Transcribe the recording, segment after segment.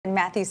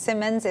Matthew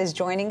Simmons is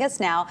joining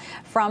us now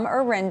from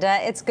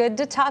Orinda. It's good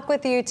to talk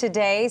with you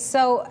today.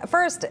 So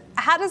first,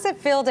 how does it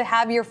feel to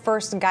have your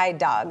first guide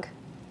dog?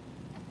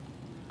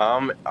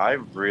 I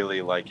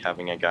really like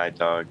having a guide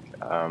dog.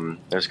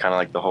 There's kind of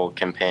like the whole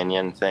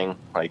companion thing.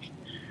 A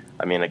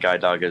guide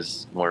dog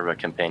is more of a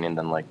companion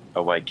than like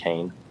a white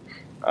cane.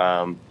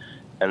 Um,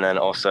 and then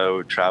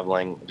also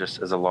traveling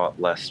just is a lot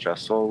less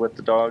stressful with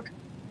the dog.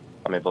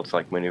 I'm able to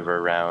like maneuver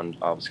around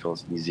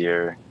obstacles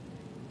easier.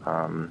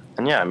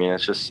 And yeah,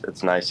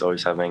 it's nice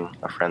always having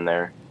a friend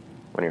there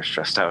when you're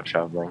stressed out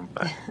traveling.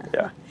 But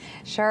yeah.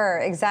 Sure,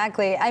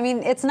 exactly. I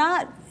mean, it's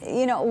not,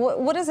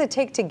 what does it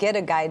take to get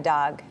a guide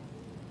dog?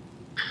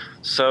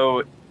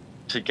 So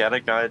to get a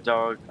guide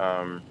dog,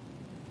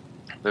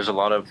 there's a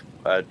lot of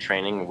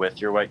training with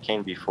your white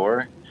cane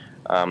before.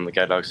 The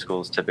guide dog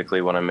schools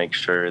typically want to make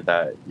sure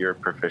that you're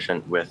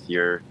proficient with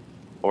your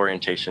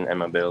orientation and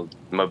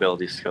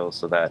mobility skills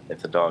so that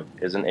if the dog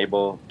isn't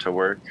able to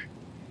work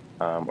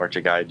or to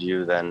guide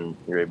you, then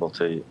you're able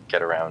to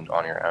get around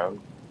on your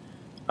own.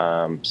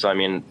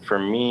 For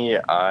me,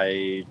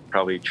 I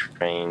probably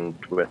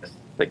trained with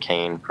the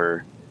cane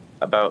for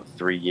about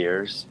 3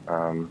 years,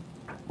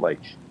 like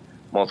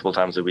multiple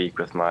times a week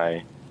with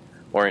my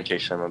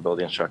orientation and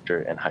mobility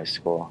instructor in high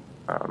school.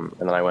 And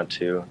then I went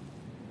to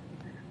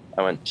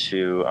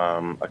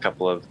a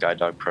couple of guide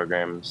dog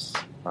programs,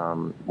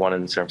 one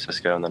in San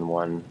Francisco and then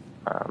one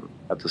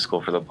at the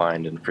School for the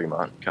Blind in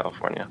Fremont,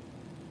 California.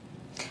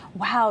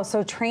 Wow,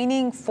 so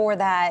training for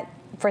that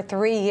for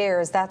 3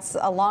 years, that's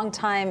a long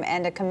time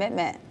and a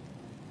commitment.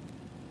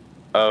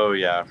 Oh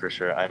yeah, for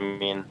sure. I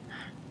kind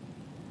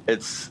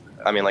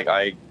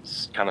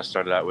of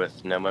started out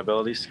with no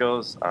mobility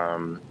skills,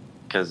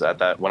 because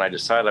when I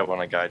decided I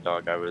want a guide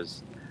dog, I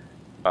was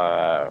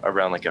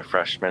around like a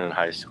freshman in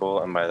high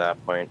school, and by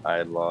that point I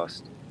had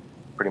lost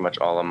pretty much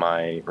all of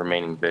my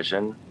remaining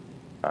vision.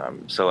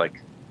 So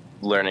like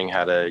learning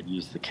how to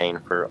use the cane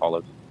for all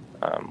of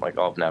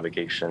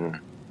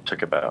navigation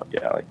took about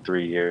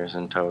 3 years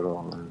in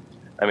total.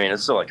 And,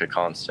 it's still like a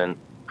constant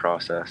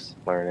process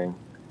learning,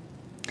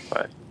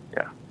 but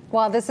yeah.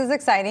 Well, this is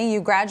exciting.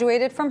 You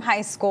graduated from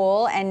high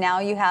school and now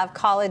you have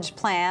college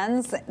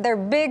plans. They're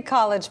big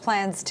college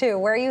plans too.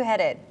 Where are you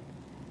headed?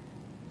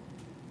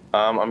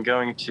 I'm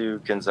going to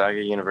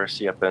Gonzaga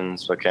University up in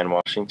Spokane,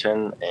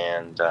 Washington,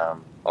 and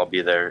I'll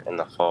be there in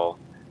the fall,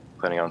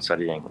 planning on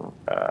studying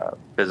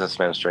business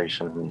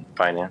administration and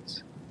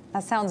finance.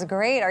 That sounds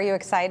great. Are you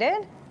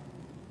excited?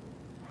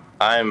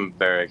 I'm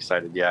very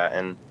excited, yeah.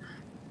 And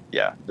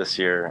yeah, this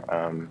year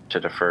to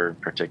defer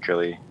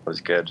particularly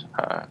was good,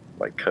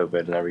 like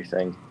COVID and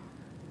everything.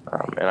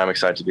 And I'm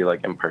excited to be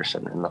like in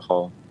person in the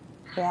fall.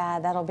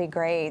 Yeah, that'll be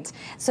great.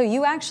 So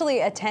you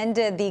actually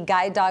attended the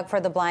Guide Dog for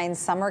the Blind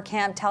summer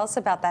camp. Tell us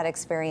about that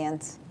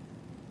experience.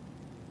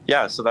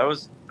 Yeah, so that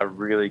was a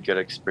really good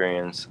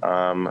experience.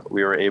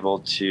 We were able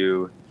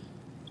to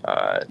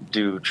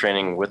do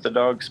training with the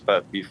dogs,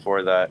 but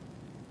before that,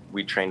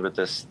 we trained with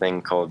this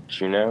thing called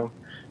Juno,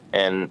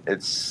 and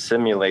it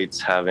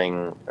simulates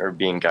having or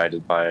being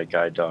guided by a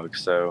guide dog.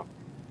 So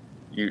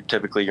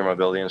typically your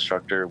mobility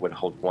instructor would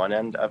hold one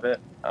end of it.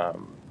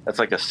 It's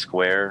like a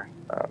square.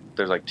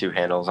 There's like two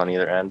handles on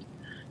either end,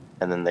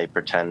 and then they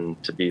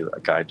pretend to be a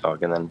guide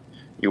dog. And then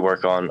you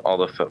work on all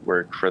the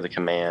footwork for the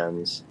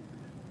commands.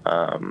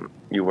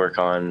 You work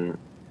on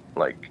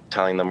like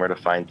telling them where to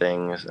find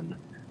things and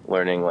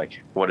learning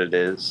like what it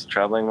is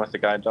traveling with a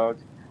guide dog.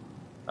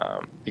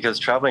 Because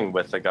traveling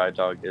with a guide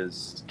dog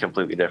is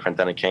completely different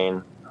than a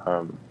cane.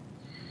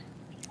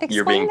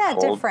 Explain that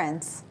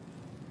difference.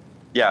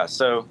 Yeah,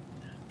 so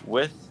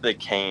with the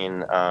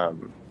cane,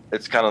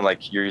 it's kind of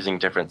like you're using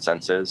different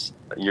senses.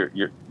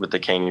 With the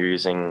cane, you're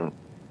using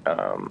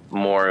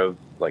more of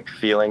like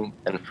feeling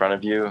in front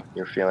of you.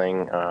 You're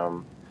feeling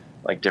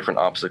like different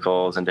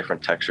obstacles and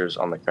different textures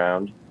on the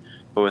ground.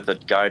 But with a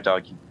guide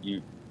dog,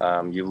 you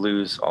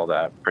lose all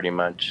that pretty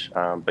much,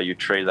 but you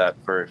trade that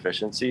for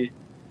efficiency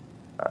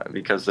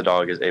because the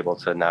dog is able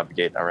to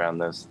navigate around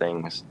those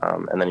things,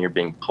 and then you're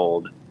being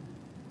pulled.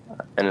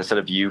 And instead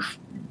of you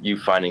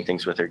finding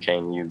things with your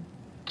cane, you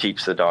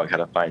teach the dog how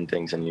to find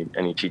things, and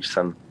you teach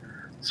them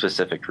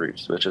specific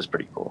routes, which is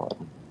pretty cool.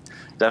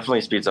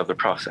 Definitely speeds up the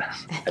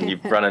process, and you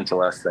run into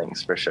less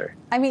things for sure.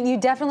 You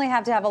definitely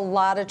have to have a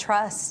lot of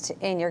trust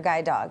in your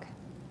guide dog.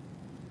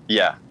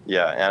 Yeah.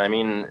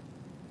 And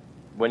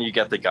when you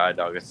get the guide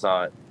dog, it's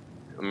not,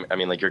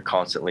 like you're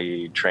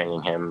constantly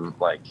training him,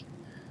 like,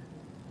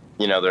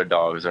 they're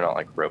dogs, they're not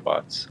like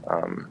robots.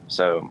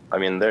 So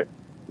they're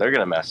going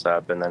to mess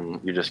up, and then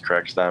you just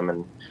correct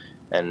them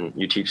and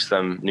you teach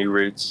them new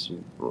routes.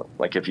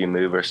 Like if you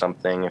move or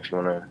something, if you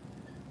want to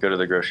go to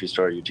the grocery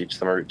store, you teach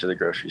them a route to the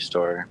grocery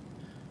store.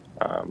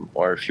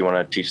 Or if you want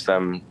to teach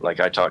them, like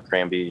I taught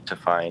Granby to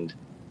find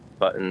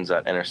buttons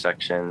at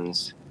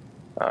intersections,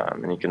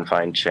 and you can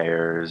find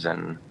chairs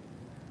and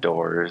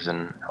doors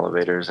and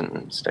elevators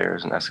and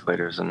stairs and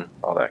escalators and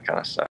all that kind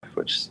of stuff,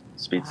 which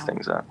speeds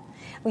things up.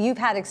 Well, you've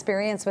had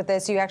experience with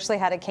this. You actually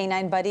had a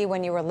canine buddy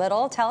when you were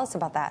little. Tell us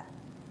about that.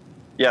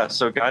 Yeah,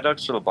 so Guide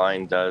Dogs for the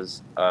Blind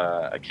does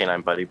a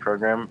canine buddy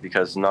program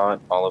because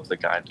not all of the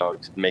guide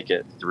dogs make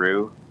it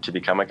through to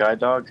become a guide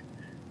dog.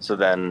 So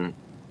then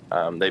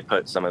they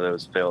put some of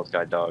those failed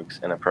guide dogs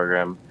in a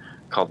program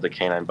called the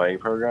Canine Buddy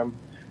Program,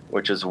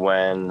 which is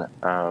when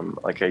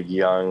like a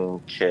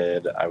young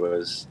kid, I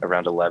was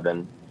around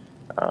 11,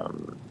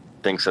 um,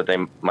 thinks that they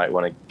might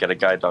want to get a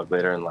guide dog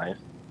later in life.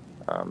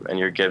 And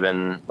you're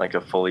given like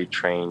a fully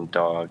trained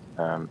dog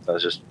that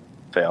has just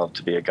failed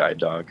to be a guide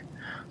dog.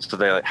 So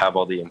they like have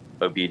all the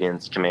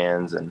obedience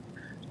commands, and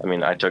I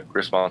mean, I took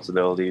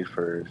responsibility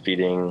for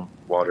feeding,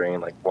 watering,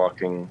 and like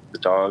walking the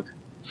dog.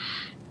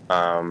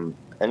 And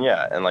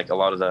yeah, and like a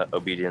lot of the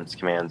obedience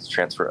commands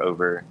transfer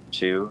over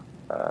to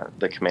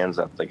the commands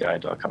that the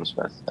guide dog comes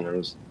with, and it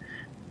was,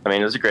 I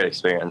mean, it was a great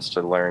experience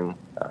to learn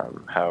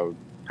how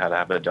to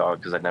have a dog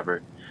because I'd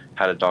never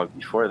had a dog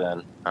before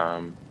then.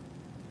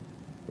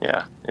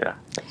 Yeah.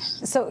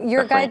 So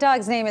your guide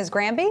dog's name is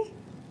Granby?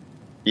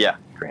 Yeah,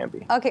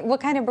 Granby. Okay,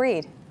 what kind of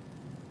breed?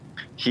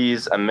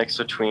 He's a mix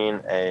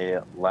between a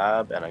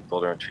lab and a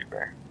golden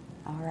retriever.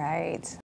 All right.